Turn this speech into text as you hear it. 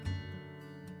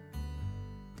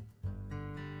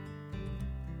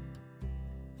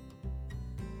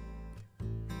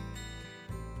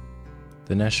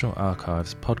the National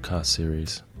Archives podcast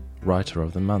series, Writer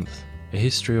of the Month, A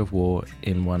History of War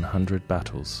in 100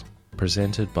 Battles,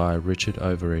 presented by Richard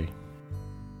Overy.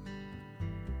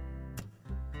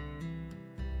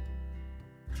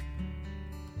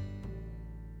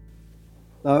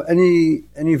 Now, any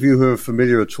of you who are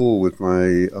familiar at all with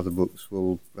my other books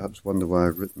will perhaps wonder why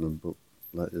I've written a book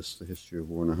like this, The History of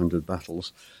War in 100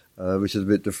 Battles, which is a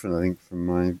bit different, I think, from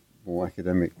my more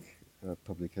academic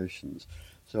publications.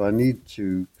 So I need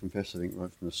to confess, I think,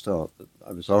 right from the start, that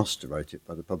I was asked to write it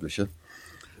by the publisher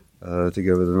to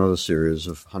go with another series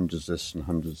of hundreds this and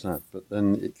hundreds that, but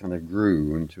then it kind of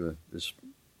grew into this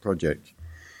project.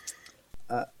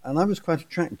 And I was quite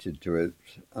attracted to it.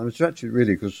 I was attracted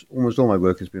really because almost all my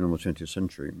work has been on the 20th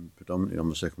century, predominantly on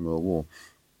the Second World War.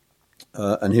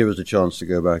 And here was a chance to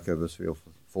go back over 3,000 or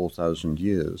 4,000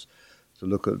 years to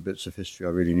look at bits of history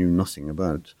I really knew nothing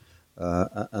about.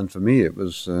 And for me, it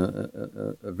was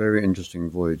a very interesting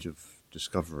voyage of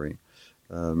discovery,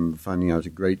 finding out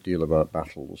a great deal about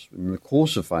battles. In the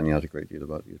course of finding out a great deal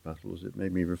about these battles, it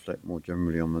made me reflect more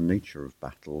generally on the nature of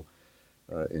battle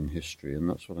in history, and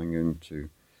that's what I'm going to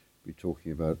be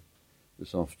talking about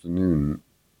this afternoon.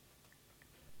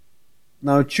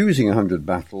 Now, choosing 100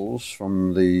 battles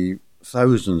from the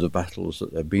thousands of battles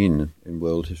that there have been in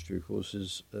world history, of course,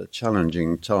 is a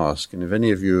challenging task, and if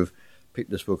any of you have picked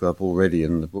this book up already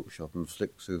in the bookshop and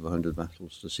flicked through the 100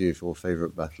 battles to see if your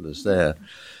favourite battle is there,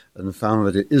 and found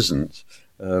that it isn't,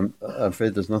 I'm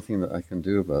afraid there's nothing that I can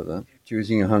do about that.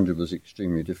 Choosing 100 was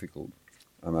extremely difficult,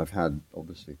 and I've had,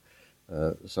 obviously,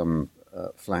 some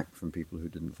flack from people who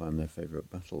didn't find their favourite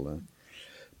battle there.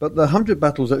 But the 100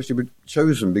 battles actually were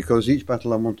chosen because each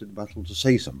battle I wanted the battle to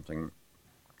say something.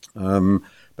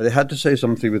 But it had to say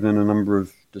something within a number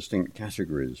of distinct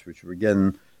categories, which were,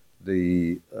 again,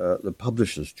 the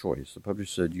publisher's choice. The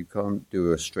publisher said you can't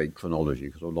do a straight chronology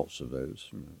because there are lots of those,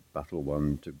 Battle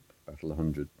 1 to Battle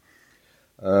 100.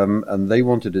 And they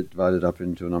wanted it divided up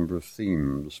into a number of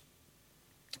themes.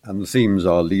 And the themes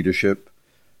are leadership,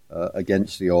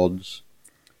 against the odds,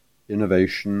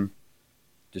 innovation,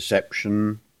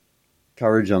 deception,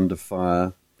 courage under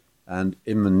fire, and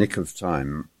in the nick of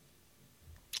time,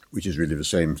 which is really the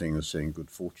same thing as saying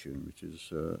good fortune, which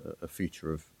is a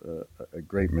feature of a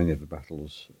great many of the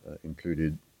battles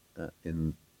included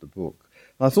in the book.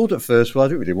 And I thought at first, well, I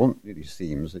don't really want these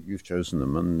themes, that you've chosen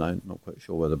them, and I'm not quite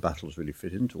sure whether battles really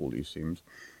fit into all these themes.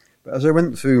 But as I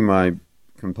went through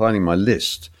compiling my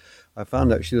list, I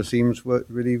found actually the themes worked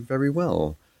really very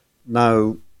well.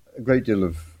 Now, a great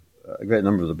number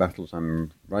of the battles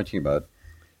I'm writing about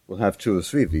will have two or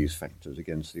three of these factors: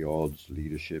 against the odds,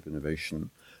 leadership, innovation.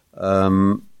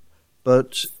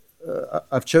 But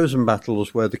I've chosen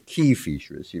battles where the key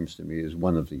feature, it seems to me, is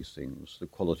one of these things: the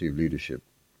quality of leadership,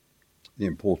 the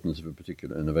importance of a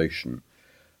particular innovation,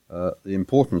 the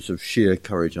importance of sheer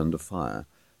courage under fire.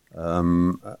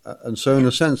 And so, in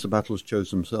a sense, the battles chose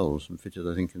themselves and fitted,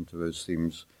 I think, into those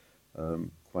themes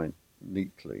quite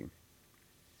neatly.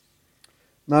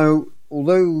 Now,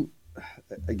 although,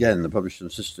 again, the publisher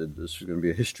insisted this was going to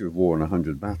be a history of war in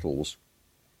 100 battles,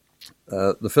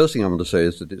 the first thing I want to say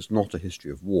is that it's not a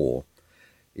history of war.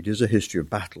 It is a history of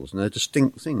battles, and they're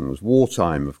distinct things.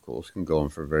 Wartime, of course, can go on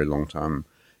for a very long time.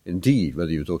 Indeed,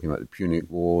 whether you're talking about the Punic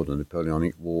War, the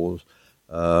Napoleonic Wars,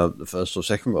 the First or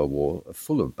Second World War, are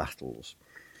full of battles.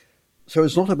 So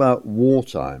it's not about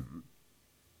wartime.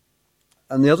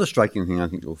 And the other striking thing I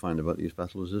think you'll find about these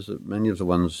battles is that many of the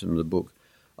ones in the book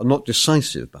are not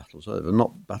decisive battles. They're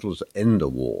not battles that end a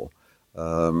war,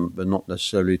 but not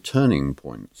necessarily turning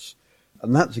points.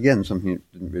 And that's, again, something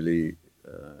that didn't really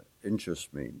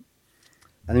interest me.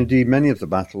 And indeed, many of the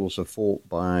battles are fought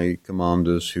by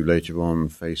commanders who later on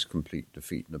face complete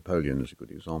defeat. Napoleon is a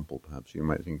good example, perhaps. You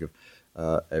might think of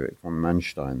Erich von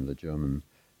Manstein, the German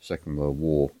Second World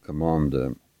War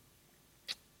commander.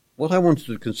 What I wanted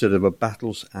to consider were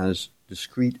battles as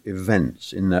discrete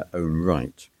events in their own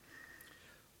right.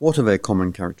 What are their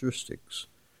common characteristics?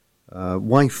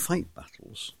 Why fight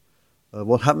battles?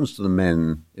 What happens to the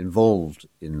men involved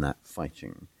in that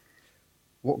fighting?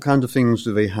 What kind of things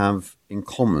do they have in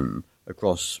common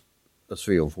across a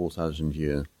 3,000 or 4,000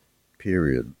 year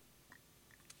period?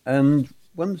 And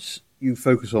once you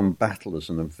focus on battle as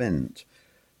an event,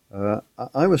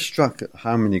 I was struck at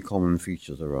how many common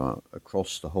features there are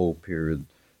across the whole period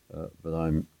that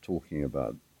I'm talking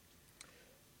about.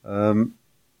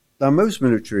 Now, most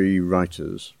military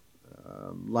writers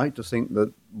like to think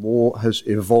that war has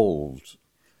evolved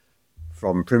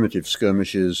from primitive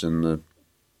skirmishes in the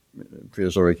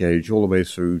Prehistoric Age all the way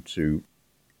through to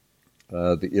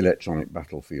the electronic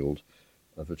battlefield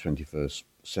of the 21st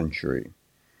century.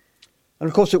 And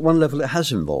of course, at one level, it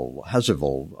has evolved.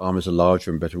 Armies are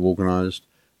larger and better organised.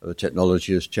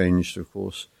 Technology has changed, of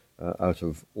course, out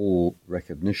of all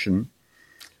recognition.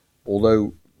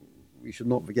 Although we should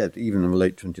not forget, even in the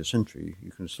late 20th century,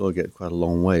 you can still get quite a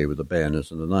long way with a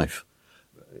bayonet and a knife.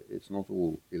 It's not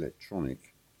all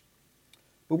electronic.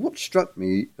 But what struck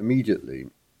me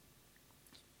immediately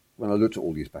when I looked at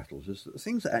all these battles is that the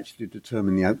things that actually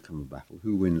determine the outcome of battle,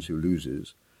 who wins, who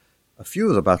loses, a few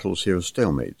of the battles here are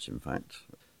stalemates, in fact.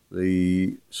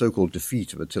 The so-called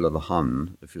defeat of Attila the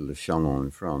Hun, the field of Chalon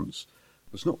in France,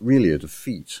 was not really a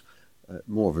defeat,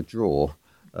 more of a draw.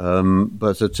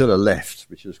 But Attila left,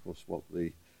 which is, of course, what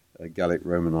the Gallic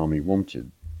Roman army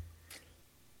wanted.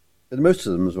 And most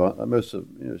of them,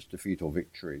 it's defeat or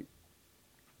victory.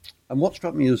 And what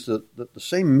struck me is that the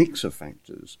same mix of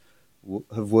factors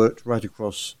have worked right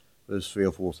across those 3,000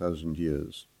 or 4,000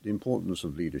 years. The importance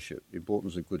of leadership, the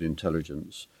importance of good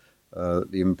intelligence,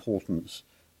 the importance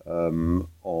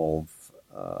of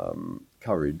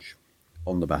courage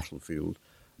on the battlefield,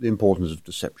 the importance of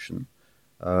deception,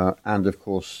 and, of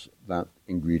course, that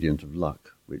ingredient of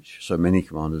luck, which so many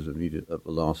commanders have needed at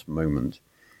the last moment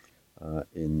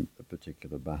in a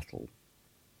particular battle.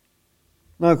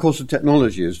 Now, of course, the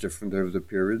technology is different over the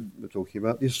period we're talking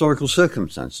about. The historical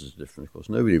circumstances are different, of course.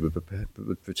 Nobody would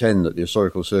pretend that the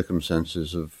historical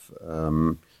circumstances of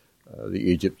the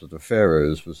Egypt of the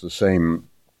pharaohs was the same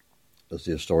as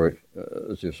the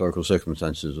historical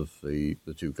circumstances of the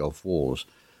two Gulf Wars,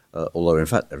 although, in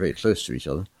fact, they're very close to each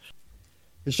other.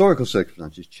 Historical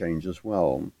circumstances change as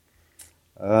well.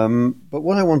 But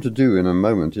what I want to do in a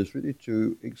moment is really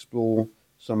to explore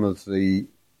some of the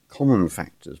common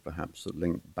factors, perhaps, that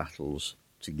link battles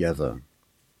together.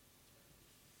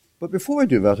 But before I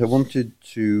do that, I wanted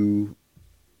to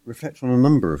reflect on a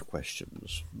number of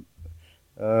questions.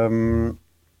 When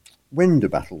do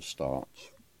battles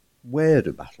start? Where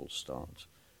do battles start?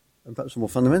 And perhaps a more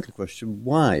fundamental question,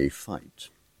 why fight?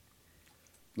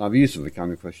 Now, these are the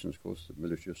kind of questions, of course, that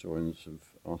military historians have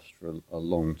asked for a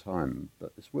long time,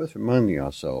 but it's worth reminding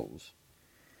ourselves.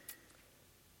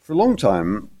 For a long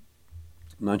time,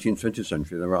 19th, 20th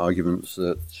century, there were arguments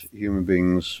that human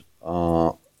beings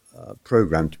are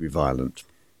programmed to be violent.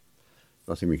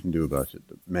 Nothing we can do about it,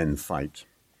 that men fight,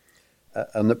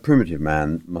 and that primitive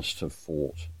man must have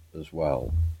fought as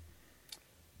well.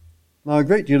 Now, a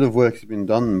great deal of work has been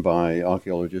done by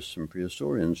archaeologists and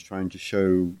prehistorians trying to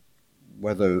show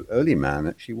whether early man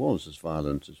actually was as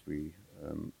violent as we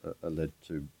are led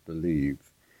to believe.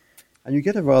 And you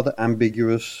get a rather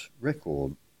ambiguous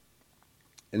record.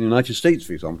 In the United States,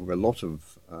 for example, where a lot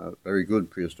of very good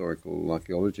prehistorical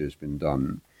archaeology has been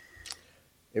done,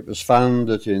 it was found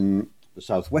that in the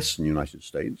southwestern United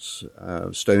States,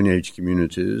 Stone Age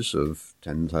communities of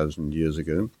 10,000 years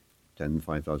ago,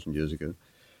 5,000 years ago,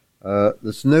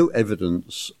 there's no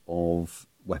evidence of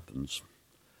weapons.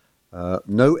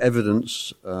 No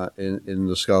evidence in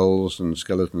the skulls and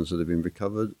skeletons that have been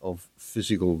recovered of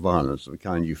physical violence of the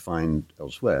kind you find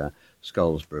elsewhere,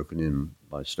 skulls broken in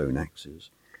by stone axes.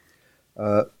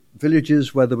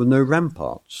 Villages where there were no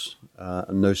ramparts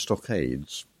and no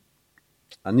stockades.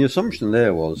 And the assumption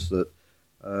there was that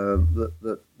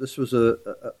this was a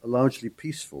largely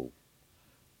peaceful,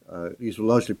 these were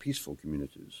largely peaceful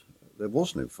communities. There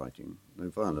was no fighting, no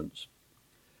violence.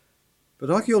 But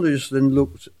archaeologists then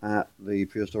looked at the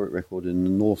prehistoric record in the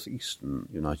northeastern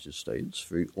United States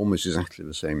for almost exactly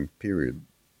the same period.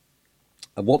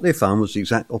 And what they found was the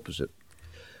exact opposite.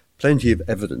 Plenty of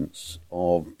evidence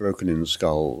of broken-in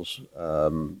skulls,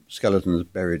 skeletons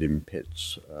buried in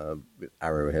pits with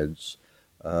arrowheads,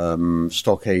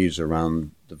 stockades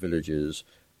around the villages,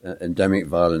 endemic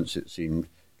violence, it seemed,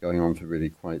 going on for really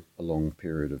quite a long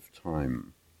period of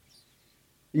time.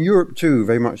 In Europe, too,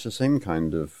 very much the same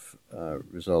kind of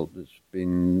result. It's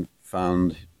been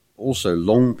found also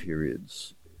long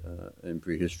periods in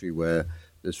prehistory where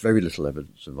there's very little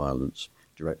evidence of violence,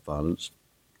 direct violence.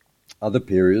 Other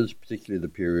periods, particularly the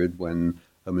period when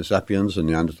Homo sapiens and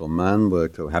Neanderthal man were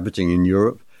cohabiting in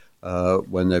Europe,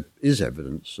 when there is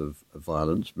evidence of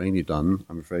violence, mainly done,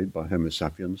 I'm afraid, by Homo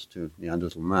sapiens to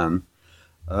Neanderthal man,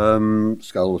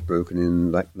 skulls broken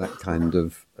in, that kind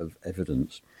of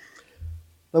evidence.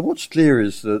 Now, what's clear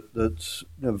is that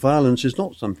violence is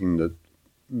not something that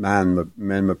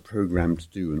men were programmed to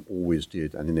do and always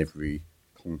did, and in every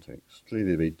context.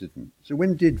 Clearly they didn't. So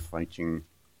when did fighting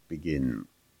begin?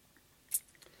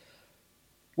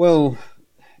 Well,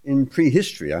 in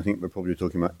prehistory, I think we're probably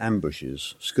talking about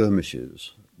ambushes,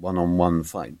 skirmishes, one-on-one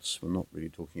fights. We're not really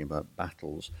talking about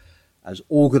battles as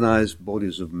organized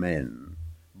bodies of men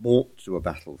brought to a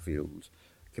battlefield,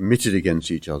 committed against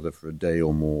each other for a day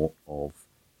or more of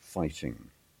fighting.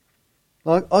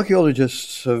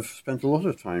 Archaeologists have spent a lot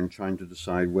of time trying to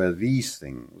decide where these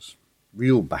things,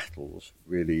 real battles,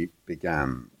 really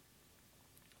began.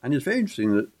 And it's very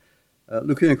interesting that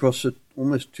looking across an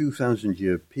almost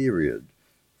 2,000-year period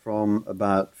from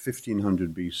about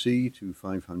 1500 BC to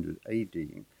 500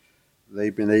 AD,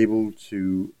 they've been able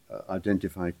to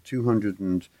identify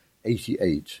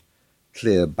 288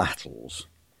 clear battles.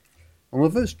 And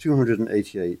of those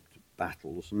 288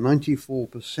 battles,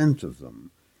 94% of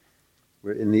them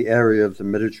were in the area of the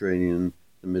Mediterranean,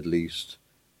 the Middle East,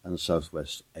 and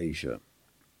Southwest Asia.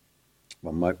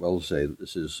 One might well say that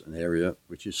this is an area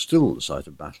which is still the site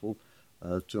of battle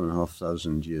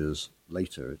 2,500 years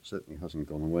later. It certainly hasn't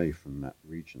gone away from that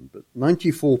region. But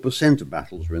 94% of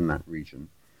battles were in that region.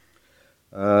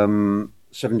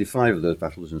 75 of those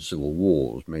battles in civil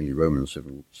wars, mainly Roman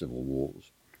civil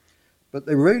wars. But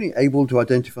they were only able to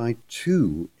identify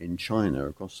 2 in China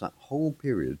across that whole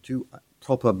period, 2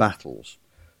 proper battles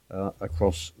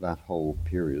across that whole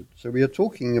period. So we are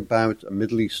talking about a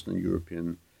Middle Eastern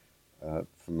European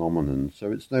phenomenon.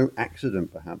 So it's no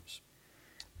accident, perhaps,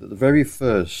 that the very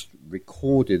first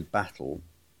recorded battle,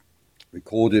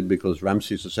 recorded because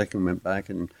Ramses II went back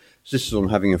and insisted on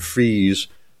having a frieze,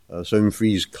 his own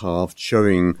frieze carved,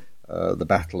 showing the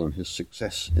battle and his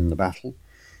success in the battle,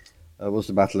 was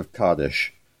the Battle of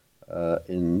Kadesh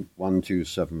in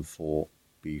 1274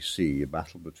 BC, a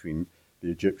battle between the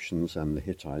Egyptians and the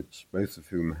Hittites, both of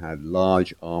whom had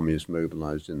large armies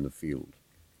mobilized in the field.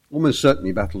 Almost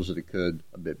certainly battles had occurred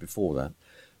a bit before that,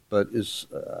 but it's,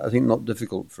 I think, not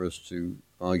difficult for us to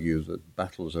argue that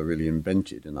battles are really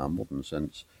invented in our modern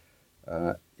sense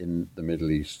in the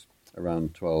Middle East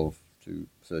around 12 to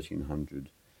 1300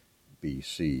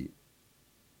 BC.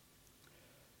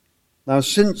 Now,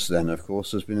 since then, of course,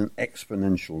 there's been an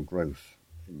exponential growth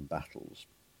in battles.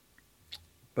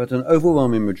 But an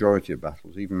overwhelming majority of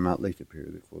battles, even in that later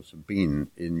period, of course, have been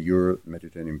in Europe,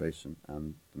 Mediterranean Basin,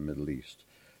 and the Middle East.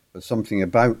 There's something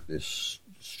about this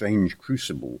strange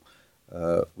crucible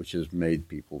which has made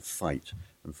people fight,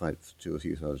 and fight for 2,000 or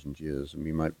 3,000 years. And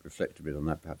we might reflect a bit on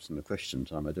that perhaps in the question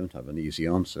time. I don't have an easy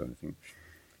answer, I think,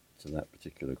 to that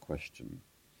particular question.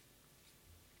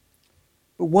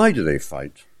 But why do they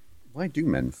fight? Why do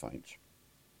men fight?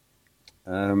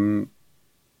 In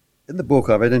the book,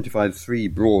 I've identified 3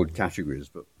 broad categories,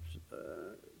 but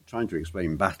trying to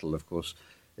explain battle, of course,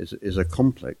 is a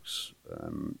complex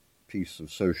piece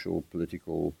of social,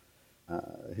 political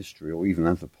history, or even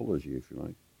anthropology, if you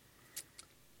like.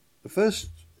 The first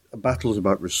battle is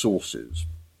about resources.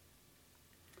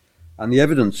 And the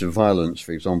evidence of violence,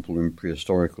 for example, in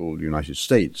prehistorical United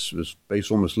States was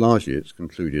based almost largely, it's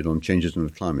concluded, on changes in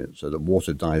the climate, so that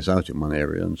water dies out in one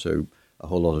area, and so a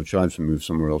whole lot of tribes will move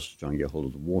somewhere else to try and get hold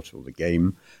of the water or the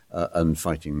game, and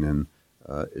fighting then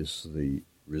is the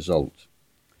result.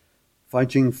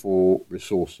 Fighting for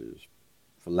resources,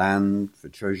 for land, for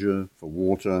treasure, for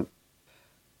water.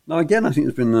 Now, again, I think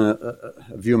there's been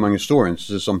a view among historians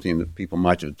this is something that people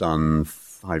might have done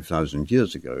 5,000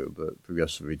 years ago, but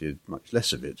progressively did much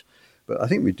less of it. But I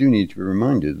think we do need to be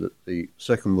reminded that the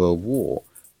Second World War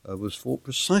was fought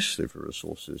precisely for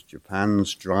resources.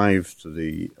 Japan's drive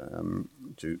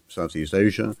to Southeast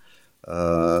Asia,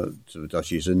 to the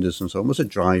Dutch East Indies and so on, was a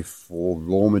drive for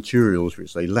raw materials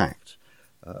which they lacked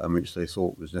and which they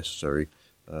thought was necessary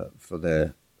for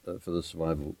the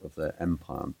survival of their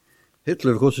empire.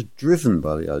 Hitler, of course, was driven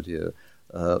by the idea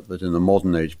that in the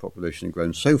modern age population had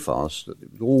grown so fast that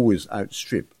it would always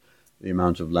outstrip the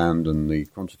amount of land and the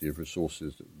quantity of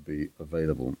resources that would be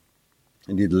available.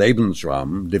 Indeed,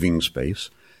 Lebensraum, living space,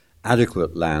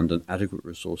 adequate land and adequate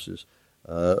resources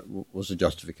was a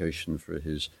justification for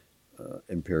his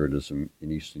imperialism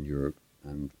in Eastern Europe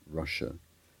and Russia.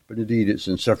 But indeed, it's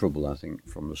inseparable, I think,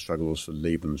 from the struggles for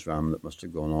Lebensraum that must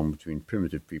have gone on between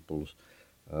primitive peoples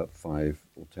 5,000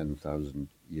 or 10,000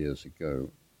 years ago.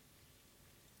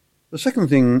 The second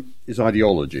thing is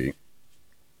ideology.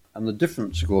 And the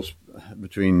difference, of course,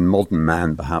 between modern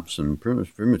man, perhaps, and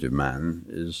primitive man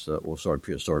is,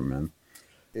 prehistoric man,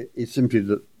 is simply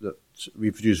that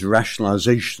we produce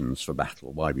rationalizations for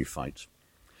battle, why we fight.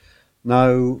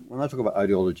 Now, when I talk about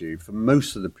ideology, for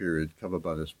most of the period covered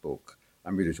by this book,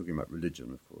 I'm really talking about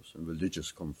religion, of course, and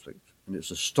religious conflict. And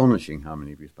it's astonishing how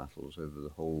many of these battles over the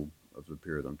whole of the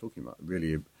period I'm talking about,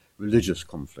 really religious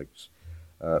conflicts.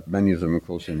 Many of them, of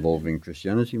course, involving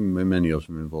Christianity, many of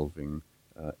them involving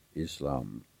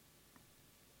Islam.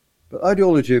 But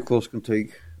ideology, of course, can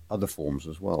take other forms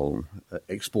as well.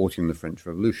 Exporting the French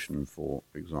Revolution, for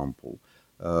example,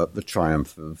 the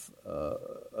triumph of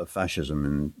fascism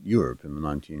in Europe in the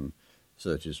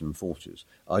 1930s and 40s.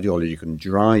 Ideology can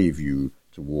drive you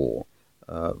to war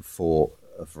for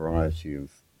a variety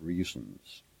of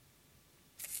reasons.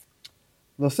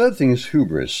 The third thing is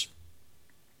hubris.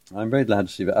 I'm very glad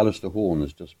to see that Alistair Horn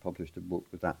has just published a book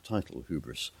with that title,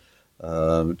 Hubris,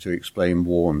 to explain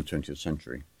war in the 20th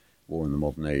century, war in the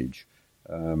modern age.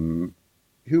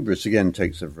 Hubris, again,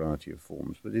 takes a variety of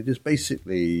forms, but it is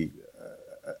basically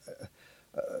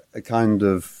a kind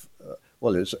of,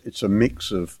 it's a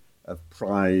mix of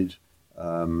pride,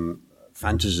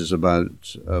 fantasies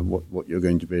about what you're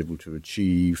going to be able to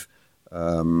achieve,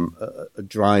 a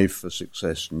drive for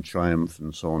success and triumph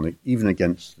and so on, even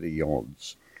against the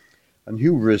odds. And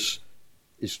hubris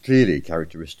is clearly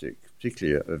characteristic,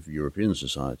 particularly of European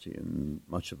society in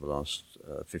much of the last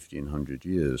 1,500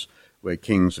 years, where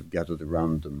kings have gathered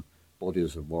around them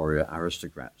bodies of warrior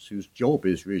aristocrats whose job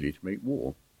is really to make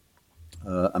war.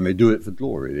 And they do it for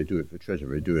glory, they do it for treasure,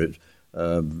 they do it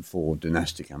for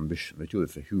dynastic ambition, they do it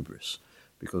for hubris,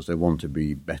 because they want to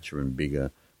be better and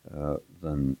bigger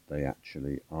than they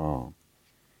actually are.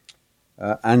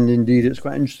 And indeed, it's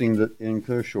quite interesting that Ian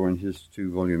Kershaw, in his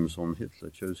 2 volumes on Hitler,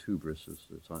 chose hubris as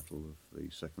the title of the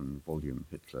second volume,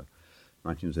 Hitler,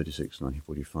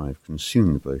 1936-1945,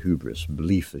 consumed by hubris,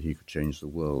 belief that he could change the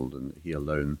world and that he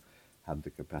alone had the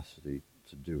capacity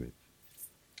to do it.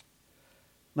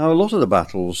 Now, a lot of the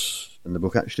battles in the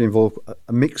book actually involve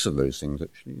a mix of those things,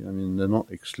 actually. I mean, they're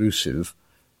not exclusive.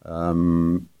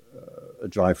 A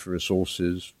drive for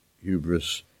resources,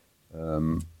 hubris,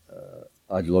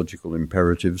 ideological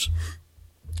imperatives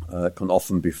can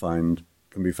often be found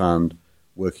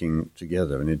working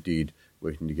together, and indeed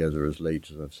working together as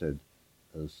late, as I've said,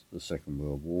 as the Second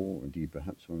World War, indeed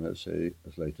perhaps one might say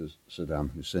as late as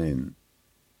Saddam Hussein.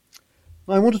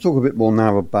 Now, I want to talk a bit more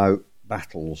now about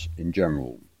battles in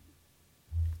general.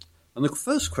 And the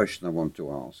first question I want to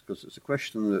ask, because it's a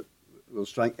question that will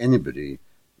strike anybody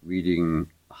reading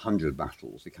 100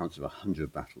 battles, the accounts of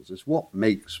 100 battles, is what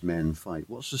makes men fight?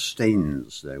 What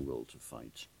sustains their will to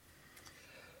fight?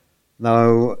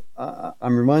 Now,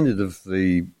 I'm reminded of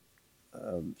the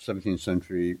 17th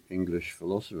century English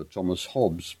philosopher Thomas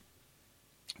Hobbes,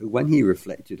 who, when he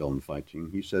reflected on fighting,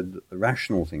 he said that the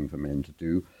rational thing for men to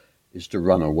do is to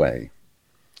run away.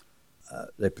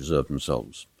 They preserve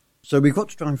themselves. So we've got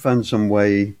to try and find some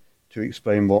way to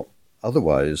explain what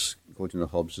otherwise, according to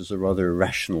Hobbes, is a rather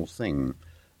irrational thing,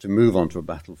 to move onto a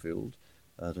battlefield,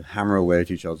 to hammer away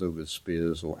at each other with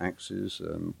spears or axes,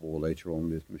 or later on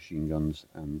with machine guns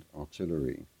and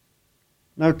artillery.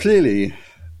 Now, clearly,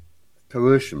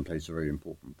 coercion plays a very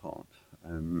important part.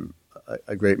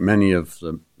 A great many of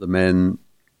the men,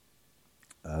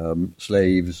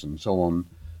 slaves and so on,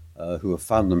 who have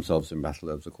found themselves in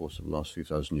battle over the course of the last few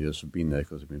thousand years have been there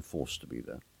because they've been forced to be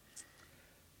there.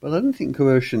 But I don't think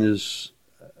coercion is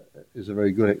a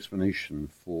very good explanation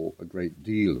for a great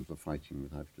deal of the fighting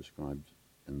that I've described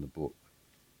in the book.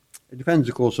 It depends,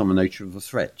 of course, on the nature of the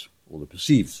threat, or the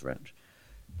perceived threat.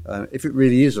 If it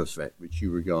really is a threat which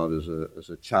you regard as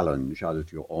a challenge, either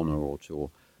to your honour or to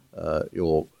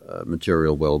your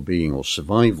material well-being or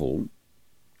survival,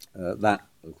 that,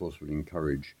 of course, would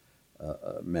encourage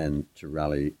men to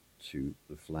rally to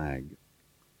the flag.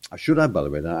 I should add, by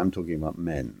the way, that I'm talking about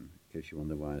men, in case you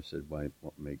wonder why I said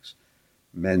what makes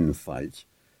men fight.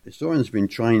 Historians have been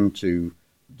trying to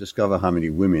discover how many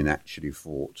women actually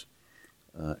fought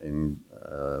in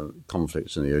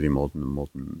conflicts in the early modern and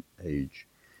modern age.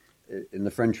 In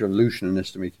the French Revolution, an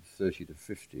estimated 30 to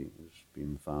 50 has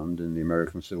been found. In the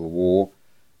American Civil War,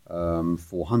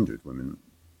 400 women.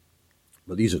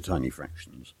 But these are tiny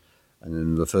fractions. And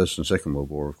in the First and Second World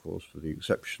War, of course, with the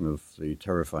exception of the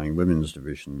terrifying women's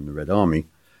division in the Red Army,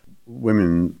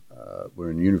 women were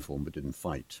in uniform but didn't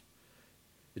fight.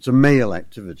 It's a male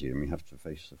activity, and we have to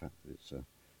face the fact that it's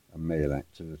a male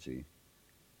activity.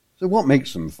 So what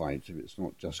makes them fight if it's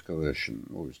not just coercion,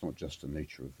 or it's not just the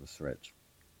nature of the threat?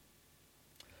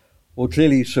 Well,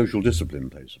 clearly social discipline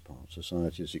plays a part.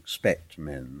 Societies expect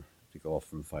men to go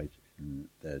off and fight in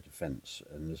their defence,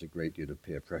 and there's a great deal of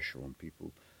peer pressure on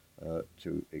people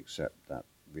to accept that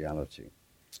reality.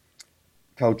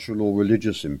 Cultural or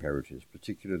religious imperatives,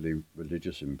 particularly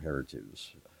religious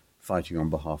imperatives, fighting on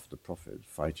behalf of the Prophet,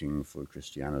 fighting for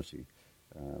Christianity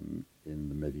in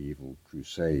the medieval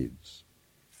Crusades.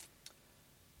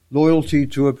 Loyalty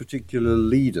to a particular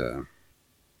leader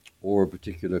or a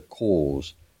particular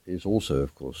cause is also,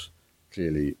 of course,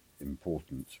 clearly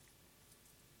important.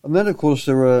 And then, of course,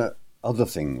 there are other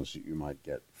things that you might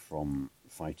get from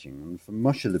fighting. And for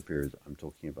much of the period I'm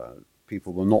talking about,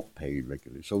 people were not paid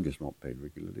regularly, soldiers were not paid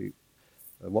regularly.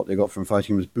 What they got from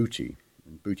fighting was booty.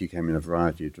 And booty came in a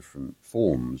variety of different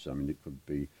forms. I mean, it could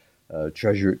be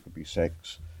treasure, it could be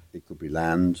sex, it could be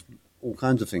land, all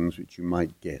kinds of things which you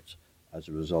might get as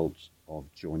a result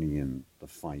of joining in the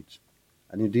fight.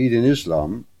 And indeed in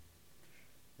Islam,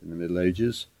 in the Middle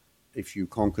Ages, if you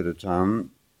conquered a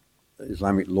town,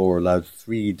 Islamic law allowed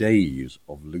 3 days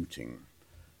of looting.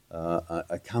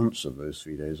 Accounts of those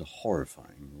 3 days are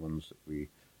horrifying, the ones that we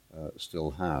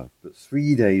still have. But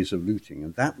 3 days of looting,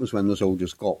 and that was when the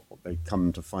soldiers got what they'd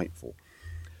come to fight for.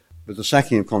 With the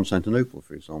sacking of Constantinople,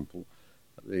 for example,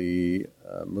 the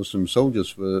Muslim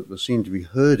soldiers were seen to be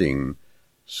herding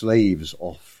slaves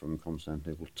off from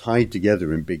Constantinople, tied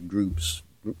together in big groups,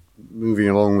 moving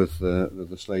along with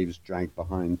the slaves dragged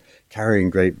behind, carrying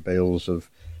great bales of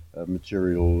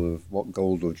material, of what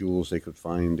gold or jewels they could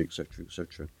find, etc.,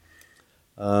 etc.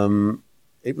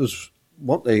 It was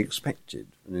what they expected,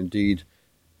 and indeed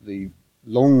the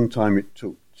long time it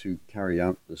took to carry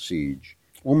out the siege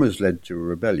almost led to a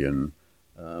rebellion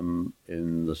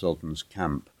in the Sultan's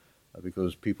camp,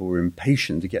 because people were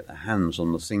impatient to get their hands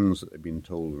on the things that they'd been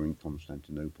told were in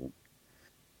Constantinople.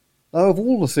 Now, of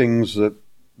all the things that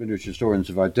military historians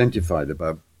have identified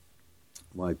about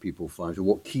why people fight, or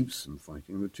what keeps them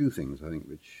fighting, there are two things, I think,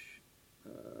 which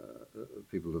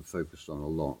people have focused on a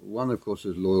lot. One, of course,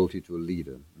 is loyalty to a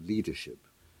leader, leadership.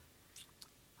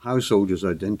 How soldiers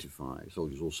or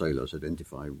sailors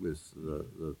identify with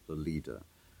the leader,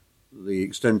 the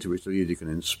extent to which the leader can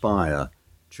inspire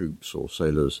troops or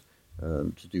sailors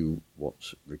to do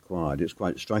what's required. It's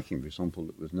quite striking, for example,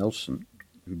 that with Nelson,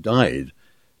 who died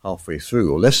halfway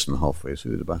through, or less than halfway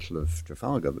through, the Battle of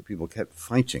Trafalgar, but people kept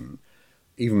fighting,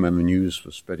 even when the news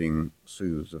was spreading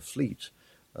through the fleet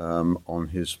on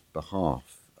his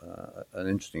behalf. An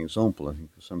interesting example, I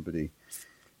think, of somebody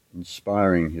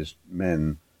inspiring his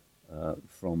men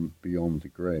from beyond the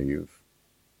grave.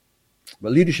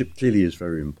 But leadership clearly is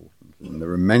very important. And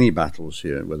there are many battles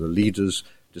here where the leaders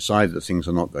decide that things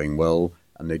are not going well,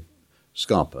 and they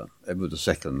Scarpa, Edward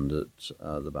II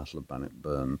at the Battle of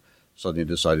Bannockburn, suddenly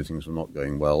decided things were not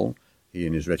going well. He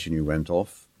and his retinue went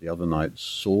off. The other knights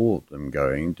saw them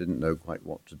going, didn't know quite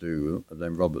what to do. And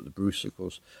then Robert the Bruce, of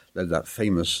course, led that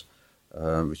famous,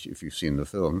 which if you've seen the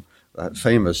film, that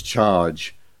famous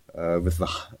charge with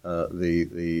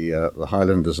the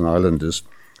Highlanders and Islanders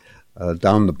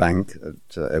down the bank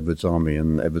at Edward's army,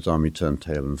 and Edward's army turned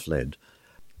tail and fled.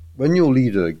 When your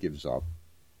leader gives up,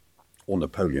 or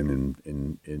Napoleon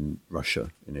in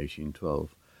Russia in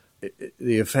 1812,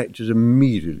 the effect is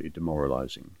immediately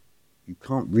demoralizing. You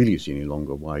can't really see any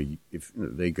longer why, if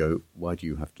they go, why do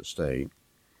you have to stay?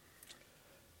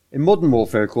 In modern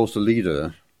warfare, of course, the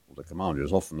leader, or the commander,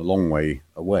 is often a long way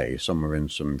away, somewhere in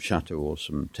some chateau or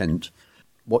some tent.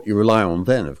 What you rely on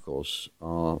then, of course,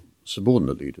 are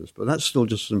subordinate leaders, but that's still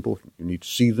just as important. You need to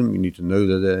see them, you need to know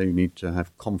they're there, you need to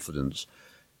have confidence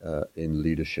in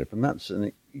leadership, and that's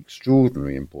an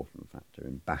extraordinarily important factor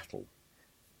in battle.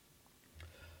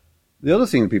 The other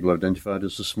thing that people have identified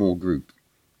is the small group,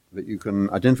 that you can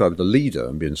identify with the leader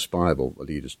and be inspired by what the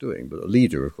leader's doing, but the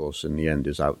leader, of course, in the end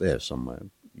is out there somewhere.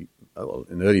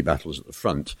 In early battles at the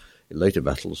front, in later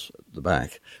battles at the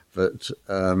back. But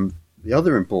the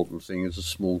other important thing is a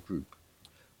small group.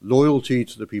 Loyalty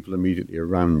to the people immediately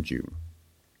around you.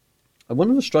 And one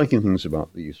of the striking things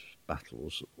about these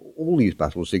battles, all these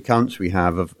battles, the accounts we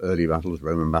have of early battles,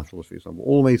 Roman battles, for example,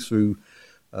 all the way through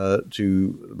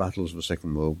to the battles of the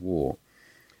Second World War,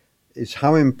 is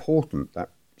how important that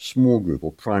small group,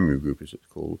 or primary group as it's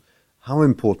called, how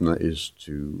important that is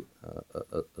to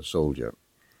a soldier.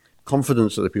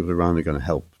 Confidence that the people around are going to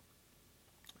help.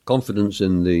 Confidence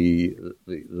in the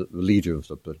leader of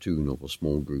the platoon or the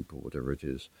small group or whatever it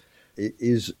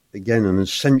is again an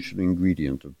essential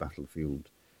ingredient of battlefield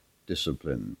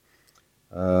discipline.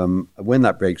 When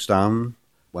that breaks down,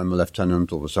 when the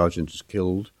lieutenant or the sergeant is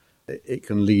killed, it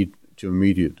can lead to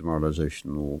immediate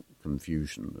demoralization or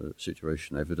confusion. A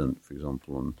situation evident, for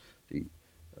example, on the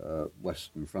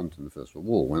Western Front in the First World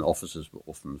War, when officers were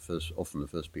often the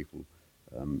first people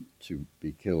to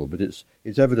be killed. But it's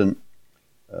evident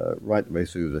right the way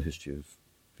through the history of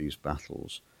these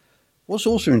battles. What's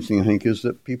also interesting, I think, is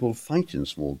that people fight in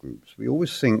small groups. We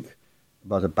always think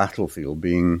about a battlefield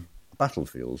being a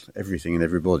battlefield, everything and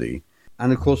everybody.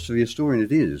 And, of course, to the historian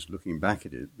it is, looking back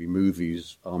at it. We move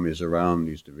these armies around,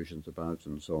 these divisions about,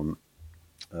 and so on,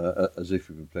 as if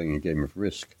we were playing a game of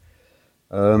Risk.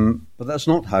 But that's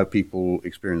not how people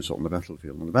experience it on the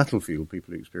battlefield. On the battlefield,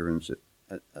 people experience it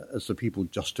as the people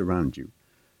just around you.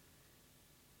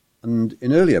 And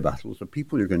in earlier battles, the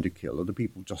people you're going to kill are the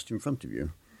people just in front of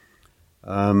you.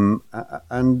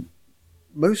 And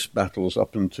most battles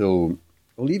up until,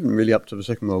 well, even really up to the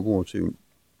Second World War too,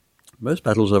 most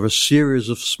battles are a series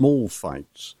of small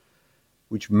fights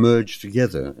which merge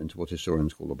together into what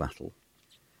historians call a battle.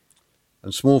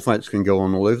 And small fights can go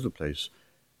on all over the place.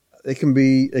 They can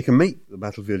make the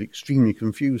battlefield extremely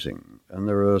confusing. And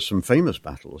there are some famous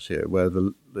battles here where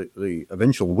the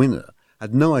eventual winner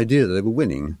had no idea that they were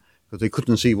winning because they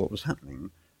couldn't see what was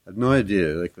happening. Had no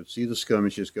idea. They could see the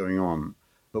skirmishes going on.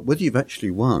 But whether you've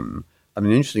actually won, an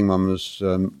interesting one was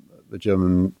the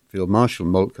German Field Marshal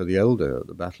Moltke the Elder at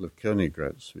the Battle of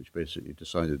Königgrätz, which basically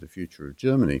decided the future of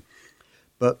Germany.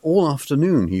 But all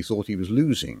afternoon he thought he was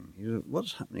losing. He said,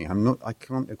 what's happening?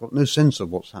 I've got no sense of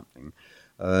what's happening.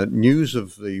 News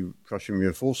of the Prussian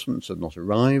reinforcements had not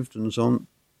arrived and so on.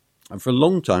 And for a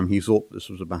long time he thought this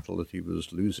was a battle that he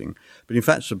was losing. But in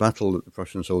fact it's a battle that the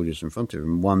Prussian soldiers in front of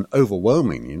him won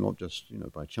overwhelmingly, not just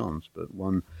by chance, but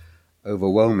won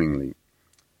overwhelmingly.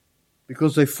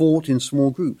 Because they fought in small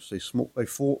groups. They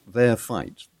fought their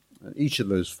fight. And each of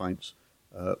those fights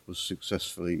was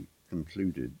successfully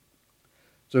concluded.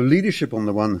 So leadership on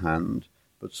the one hand,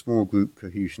 but small group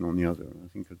cohesion on the other, I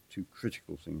think are two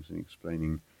critical things in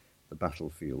explaining the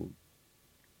battlefield.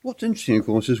 What's interesting, of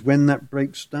course, is when that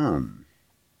breaks down.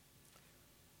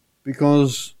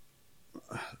 Because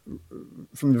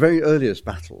from the very earliest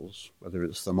battles, whether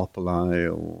it's Thermopylae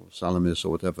or Salamis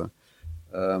or whatever,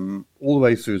 all the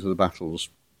way through to the battles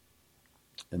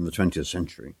in the 20th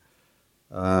century,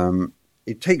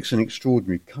 it takes an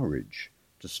extraordinary courage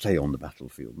to stay on the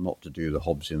battlefield, not to do the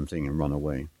Hobbesian thing and run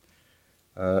away.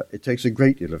 It takes a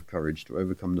great deal of courage to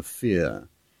overcome the fear.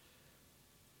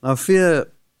 Now, fear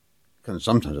can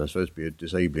sometimes, I suppose, be a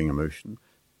disabling emotion,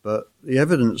 but the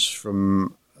evidence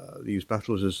from these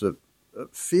battles is that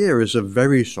fear is a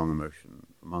very strong emotion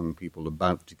among people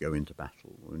about to go into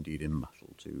battle, or indeed in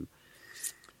battle too.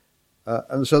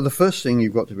 And so the first thing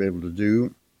you've got to be able to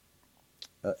do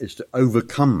is to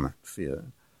overcome fear,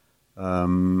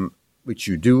 which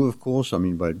you do, of course,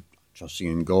 by trusting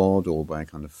in God or by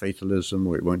kind of fatalism,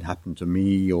 or it won't happen to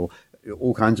me, or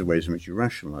all kinds of ways in which you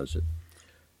rationalize it.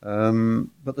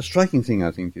 But the striking thing,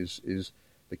 I think, is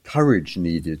the courage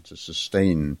needed to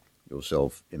sustain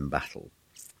yourself in battle.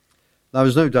 Now,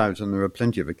 there's no doubt, and there are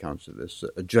plenty of accounts of this,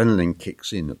 that adrenaline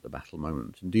kicks in at the battle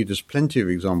moment. Indeed, there's plenty of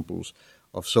examples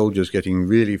of soldiers getting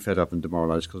really fed up and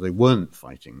demoralized because they weren't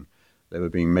fighting. They were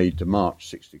being made to march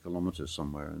 60 kilometers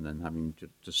somewhere and then having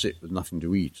to sit with nothing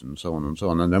to eat and so on and so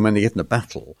on. And then when they get in a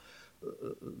battle,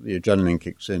 the adrenaline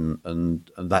kicks in,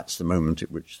 and that's the moment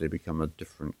at which they become a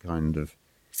different kind of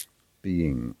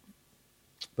being.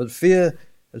 But fear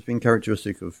has been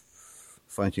characteristic of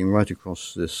fighting right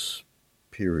across this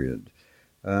period.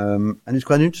 And it's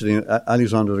quite interesting.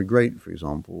 Alexander the Great, for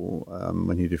example,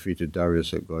 when he defeated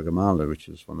Darius at Gaugamela, which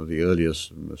is one of the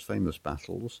earliest and most famous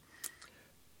battles,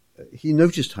 he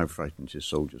noticed how frightened his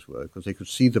soldiers were because they could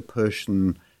see the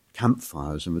Persian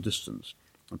campfires in the distance.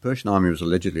 The Persian army was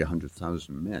allegedly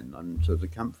 100,000 men, and so the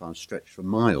campfires stretched for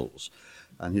miles.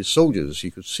 And his soldiers,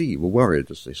 he could see, were worried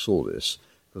as they saw this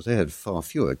because they had far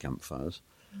fewer campfires.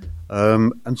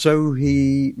 And so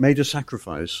he made a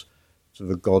sacrifice to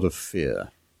the god of fear.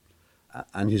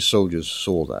 And his soldiers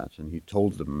saw that, and he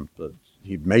told them that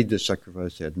he'd made this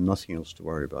sacrifice, they had nothing else to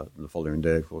worry about. And the following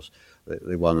day, of course,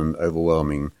 they won an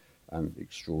overwhelming and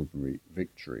extraordinary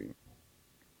victory.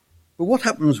 But what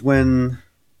happens when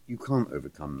you can't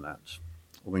overcome that,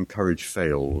 or when courage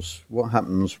fails? What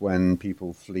happens when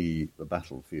people flee the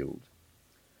battlefield?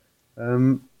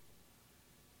 This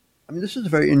is a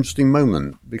very interesting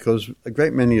moment, because a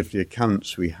great many of the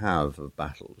accounts we have of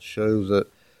battles show that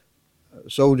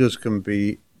soldiers can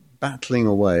be battling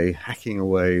away, hacking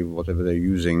away, whatever they're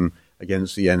using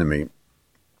against the enemy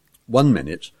 1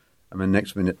 minute, and the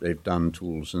next minute they've done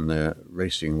tools and they're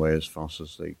racing away as fast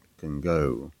as they can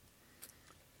go.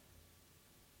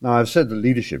 Now, I've said that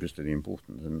leadership is really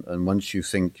important, and once you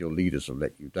think your leaders have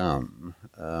let you down,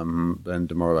 then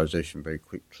demoralization very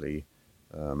quickly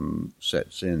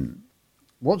sets in.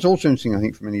 What's also interesting, I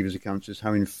think, from many of his accounts is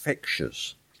how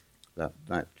infectious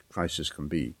that crisis can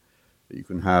be. That you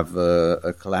can have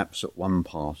a collapse at one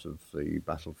part of the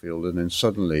battlefield, and then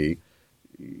suddenly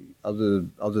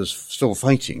others still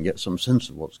fighting get some sense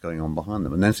of what's going on behind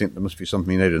them, and then think there must be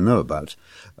something they don't know about,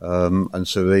 and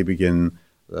so they begin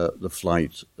the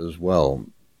flight as well.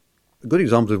 A good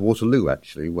example is Waterloo,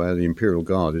 actually, where the Imperial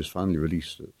Guard is finally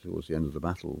released towards the end of the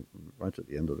battle, right at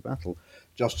the end of the battle,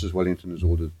 just as Wellington has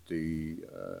ordered the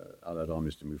Allied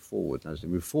armies to move forward. And as they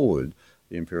move forward,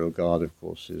 the Imperial Guard, of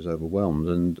course, is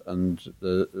overwhelmed, and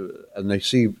they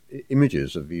see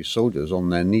images of these soldiers on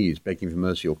their knees, begging for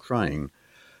mercy or crying.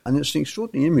 And it's an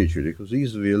extraordinary image, really, because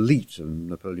these are the elite of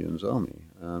Napoleon's army,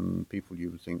 people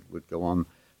you would think would go on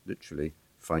literally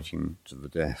fighting to the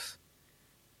death.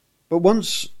 But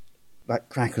once that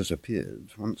crack has appeared,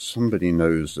 once somebody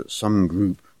knows that some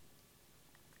group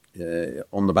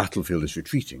on the battlefield is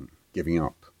retreating, giving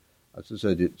up, as I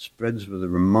said, it spreads with a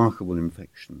remarkable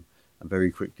infection, and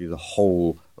very quickly the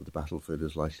whole of the battlefield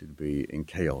is likely to be in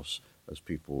chaos as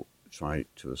people try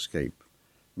to escape.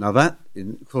 Now that,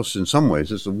 of course, in some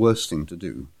ways is the worst thing to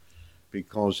do,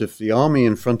 because if the army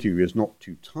in front of you is not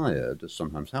too tired, as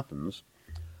sometimes happens,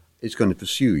 it's going to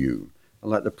pursue you. And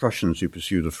like the Prussians who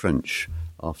pursue the French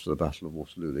after the Battle of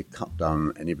Waterloo, they cut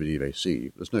down anybody they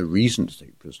see. There's no reason to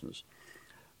take prisoners.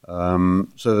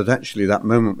 So that actually that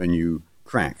moment when you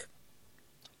crack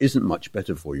isn't much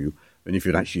better for you than if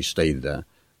you'd actually stayed there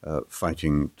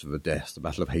fighting to the death. The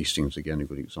Battle of Hastings, again, a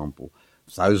good example.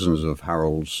 Thousands of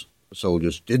Harold's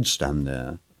soldiers did stand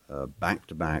there, back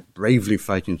to back, bravely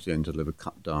fighting to the end until they were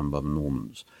cut down by the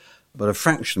Normans. But a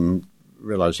fraction,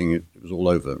 realising it was all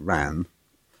over, ran,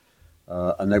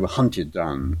 and they were hunted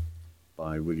down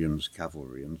by William's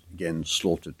cavalry and again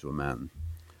slaughtered to a man.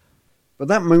 But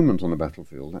that moment on the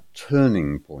battlefield, that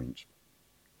turning point,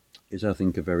 is, I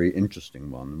think, a very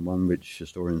interesting one, and one which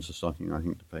historians are starting, I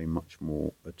think, to pay much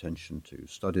more attention to.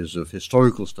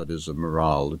 Historical studies of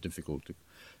morale are difficult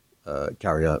to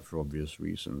carry out for obvious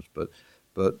reasons, but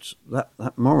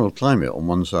that moral climate on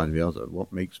one side or the other,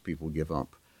 what makes people give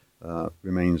up,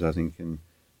 remains, I think,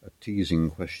 a teasing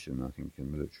question, I think,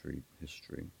 in military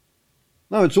history.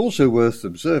 Now, it's also worth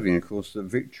observing, of course, that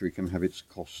victory can have its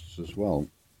costs as well.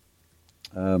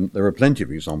 There are plenty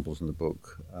of examples in the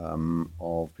book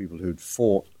of people who'd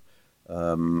fought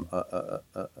a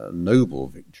noble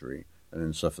victory and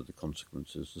then suffered the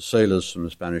consequences. The sailors from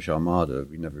the Spanish Armada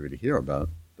we never really hear about,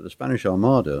 but the Spanish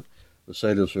Armada, the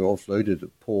sailors were offloaded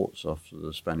at ports after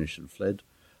the Spanish had fled.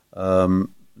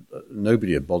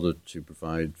 Nobody had bothered to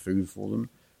provide food for them.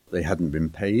 They hadn't been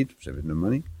paid, so they had no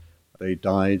money. They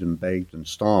died and begged and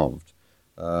starved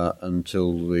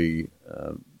until the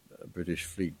British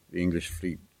fleet, the English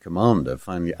fleet commander,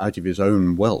 finally, out of his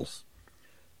own wealth,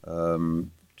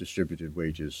 distributed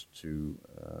wages to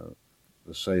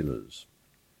the sailors.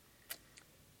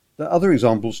 There are other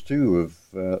examples, too,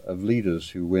 of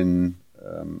leaders who win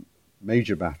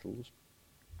major battles,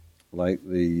 like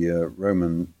the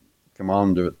Roman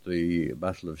commander at the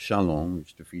Battle of Chalons,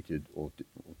 which defeated, or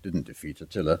didn't defeat,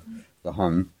 Attila, the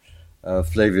Hun,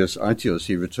 Flavius Aetius.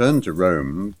 He returned to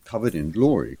Rome covered in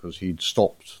glory because he'd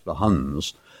stopped the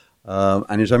Huns,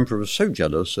 and his emperor was so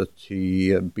jealous that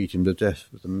he beat him to death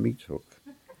with a meat hook.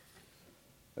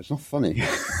 It's not funny.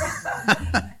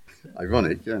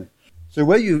 Ironic, yeah. So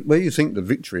where you think the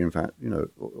victory, in fact,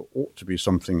 ought to be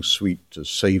something sweet to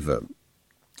savour,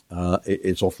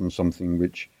 it's often something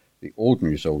which the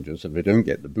ordinary soldiers, if they don't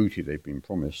get the booty they've been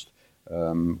promised,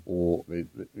 or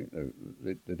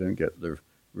they don't get the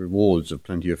rewards of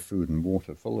plenty of food and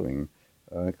water following,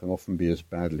 can often be as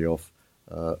badly off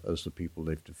as the people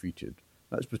they've defeated.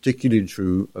 That's particularly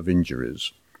true of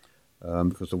injuries,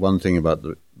 because the one thing about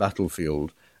the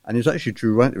battlefield, and it's actually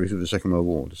true right through the Second World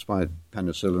War, despite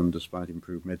penicillin, despite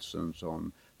improved medicine and so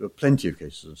on, there were plenty of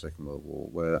cases in the Second World War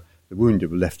where the wounded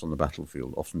were left on the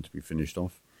battlefield, often to be finished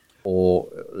off, or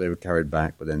they were carried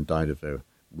back but then died of their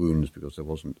wounds because there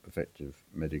wasn't effective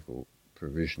medical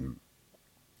provision.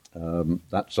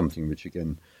 That's something which,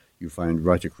 again, you find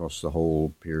right across the whole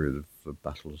period of the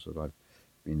battles that I've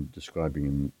been describing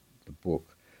in the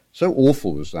book. So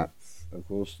awful was that, of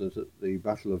course, that at the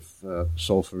Battle of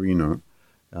Solferino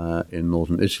in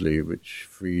northern Italy, which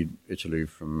freed Italy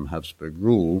from Habsburg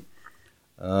rule,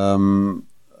 a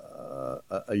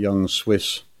young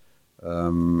Swiss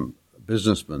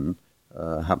businessman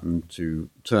happened to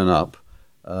turn up,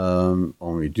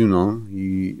 Henri Dunant.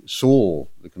 He saw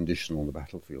the condition on the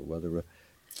battlefield where there were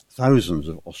thousands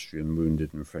of Austrian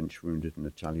wounded and French wounded and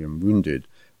Italian wounded.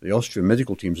 The Austrian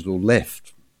medical teams had all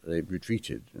left. They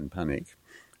retreated in panic.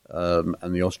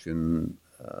 And the Austrian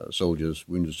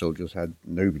wounded soldiers, had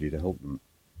nobody to help them.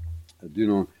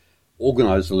 Dunant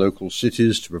organised the local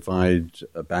cities to provide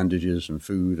bandages and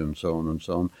food and so on and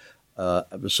so on.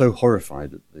 I was so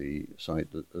horrified at the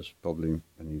sight that, as probably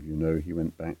many of you know, he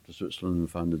went back to Switzerland and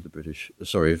founded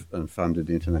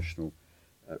the International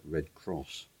Red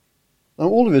Cross. Now,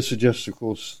 all of this suggests, of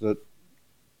course, that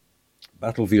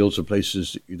battlefields are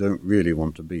places that you don't really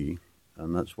want to be,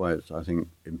 and that's why it's, I think,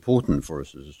 important for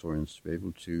us as historians to be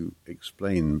able to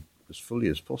explain as fully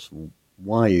as possible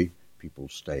why people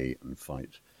stay and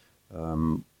fight.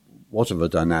 What are the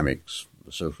dynamics,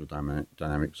 the social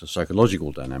dynamics, the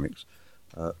psychological dynamics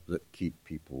that keep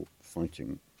people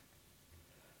fighting?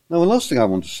 Now, the last thing I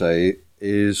want to say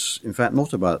is, in fact,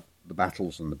 not about the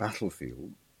battles and the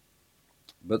battlefield,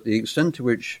 but the extent to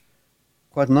which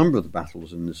quite a number of the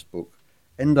battles in this book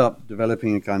end up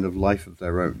developing a kind of life of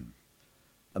their own,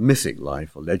 a mythic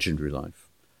life, a legendary life.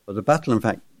 But the battle, in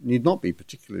fact, need not be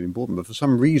particularly important, but for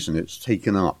some reason it's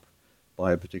taken up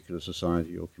by a particular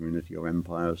society or community or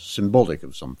empire, symbolic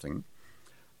of something.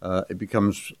 It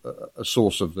becomes a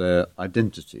source of their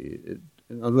identity. It,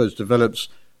 in other words, develops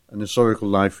an historical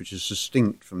life which is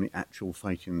distinct from the actual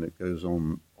fighting that goes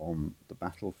on the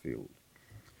battlefield.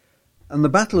 And the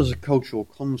battle as a cultural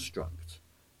construct,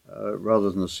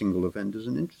 rather than a single event, is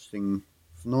an interesting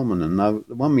phenomenon. Now,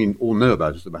 the one we all know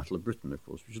about is the Battle of Britain, of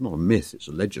course, which is not a myth, it's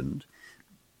a legend.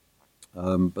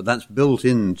 But that's built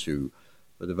into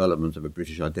the development of a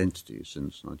British identity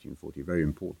since 1940, a very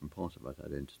important part of that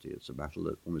identity. It's a battle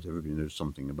that almost everybody knows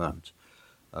something about.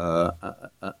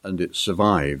 And it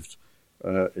survived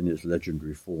in its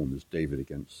legendary form as David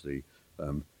against the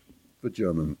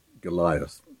German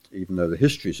Goliath, even though the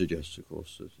history suggests, of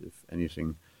course, that if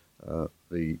anything,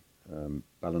 the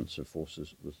balance of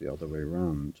forces was the other way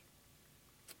around.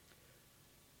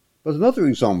 But another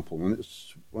example, and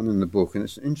it's one in the book, and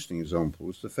it's an interesting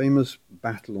example, is the famous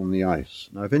battle on the ice.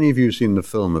 Now, if any of you have seen the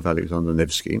film of Alexander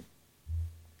Nevsky,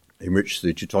 in which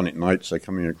the Teutonic Knights are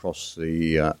coming across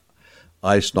the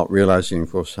ice, not realizing,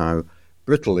 of course, how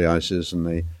brittle the ice is, and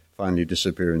they finally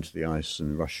disappear into the ice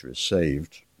and Russia is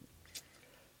saved.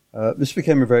 This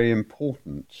became a very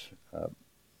important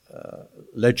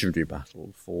legendary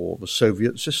battle for the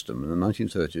Soviet system in the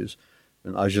 1930s.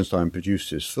 When Eisenstein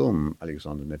produced his film,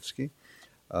 Alexander Nevsky,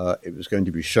 it was going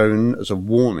to be shown as a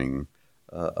warning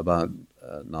about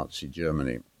Nazi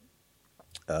Germany.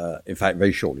 In fact,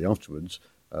 very shortly afterwards,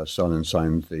 Stalin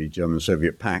signed the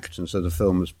German-Soviet Pact, and so the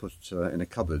film was put in a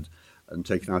cupboard and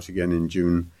taken out again in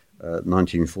June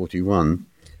 1941,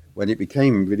 when it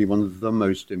became really one of the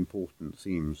most important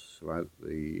themes throughout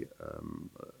the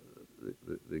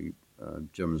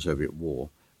German-Soviet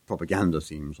war, propaganda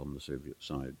themes on the Soviet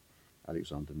side.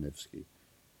 Alexander Nevsky.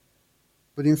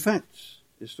 But in fact,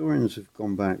 historians have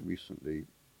gone back recently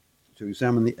to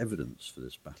examine the evidence for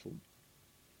this battle,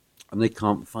 and they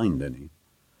can't find any.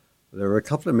 There are a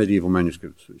couple of medieval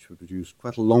manuscripts which were produced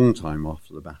quite a long time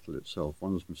after the battle itself,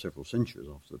 one of them several centuries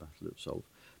after the battle itself.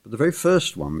 But the very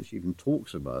first one, which even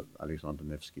talks about Alexander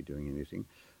Nevsky doing anything,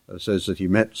 says that he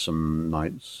met some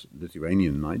knights,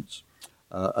 Lithuanian knights,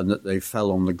 and that they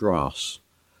fell on the grass,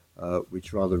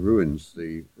 which rather ruins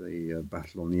the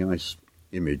battle on the ice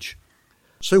image.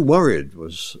 So worried were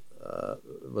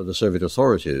the Soviet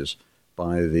authorities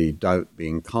by the doubt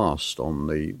being cast on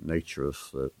the nature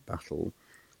of the battle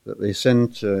that they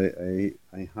sent a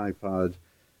high-powered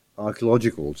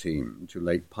archaeological team to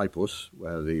Lake Peipus,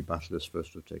 where the battle is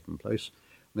supposed to have taken place.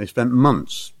 And they spent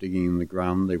months digging in the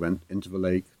ground. They went into the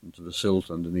lake, into the silt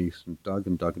underneath, and dug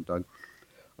and dug and dug.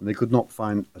 And they could not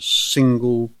find a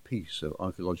single piece of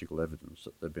archaeological evidence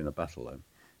that there had been a battle there.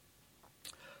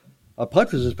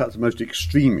 Peipus is perhaps the most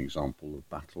extreme example of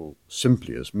battle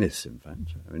simply as myth, in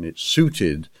fact. I mean, it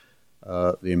suited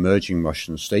the emerging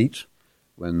Russian state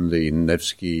when the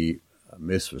Nevsky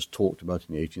myth was talked about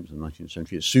in the 18th and 19th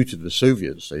century. It suited the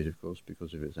Soviet state, of course,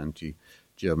 because of its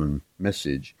anti-German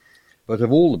message. But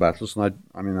of all the battles,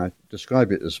 and I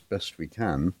describe it as best we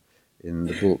can in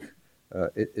the book,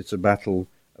 it's a battle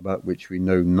about which we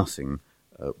know nothing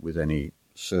with any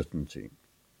certainty.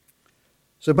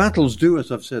 So battles do,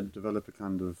 as I've said, develop a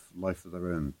kind of life of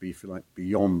their own, if you like,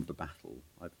 beyond the battle.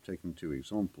 I've taken two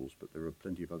examples, but there are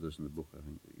plenty of others in the book, I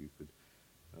think, that you could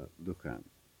look at.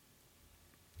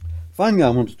 Finally, I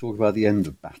want to talk about the end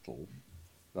of battle.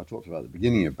 I talked about the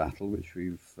beginning of battle, which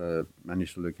we've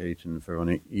managed to locate in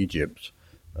Pharaonic Egypt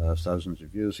thousands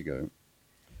of years ago.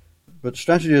 But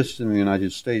strategists in the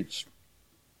United States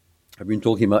have been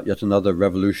talking about yet another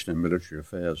revolution in military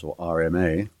affairs, or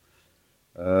RMA.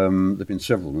 There have been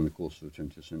several in the course of the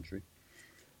 20th century.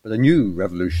 But a new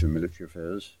revolution in military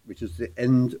affairs, which is the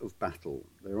end of battle.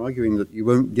 They're arguing that you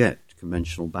won't get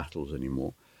conventional battles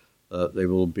anymore. They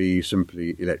will be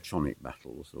simply electronic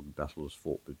battles. There will be battles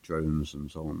fought with drones and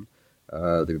so on.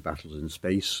 There will be battles in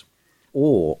space.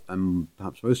 Or, and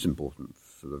perhaps most important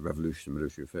for the revolution in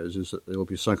military affairs, is that there will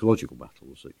be psychological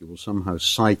battles, that you will somehow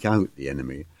psych out the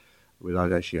enemy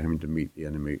without actually having to meet the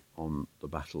enemy on the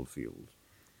battlefield.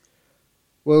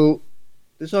 Well,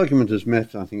 this argument has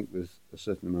met, I think, with a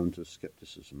certain amount of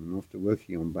scepticism. And after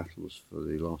working on battles for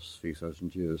the last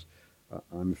 3,000 years,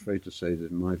 I'm afraid to say that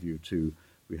in my view, too,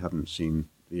 we haven't seen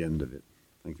the end of it.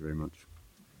 Thank you very much.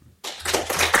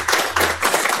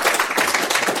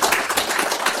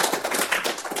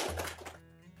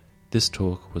 This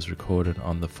talk was recorded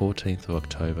on the 14th of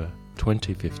October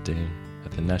 2015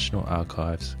 at the National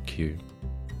Archives, Kew.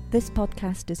 This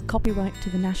podcast is copyright to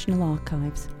the National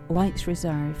Archives, rights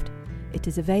reserved. It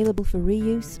is available for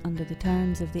reuse under the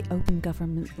terms of the Open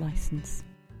Government Licence.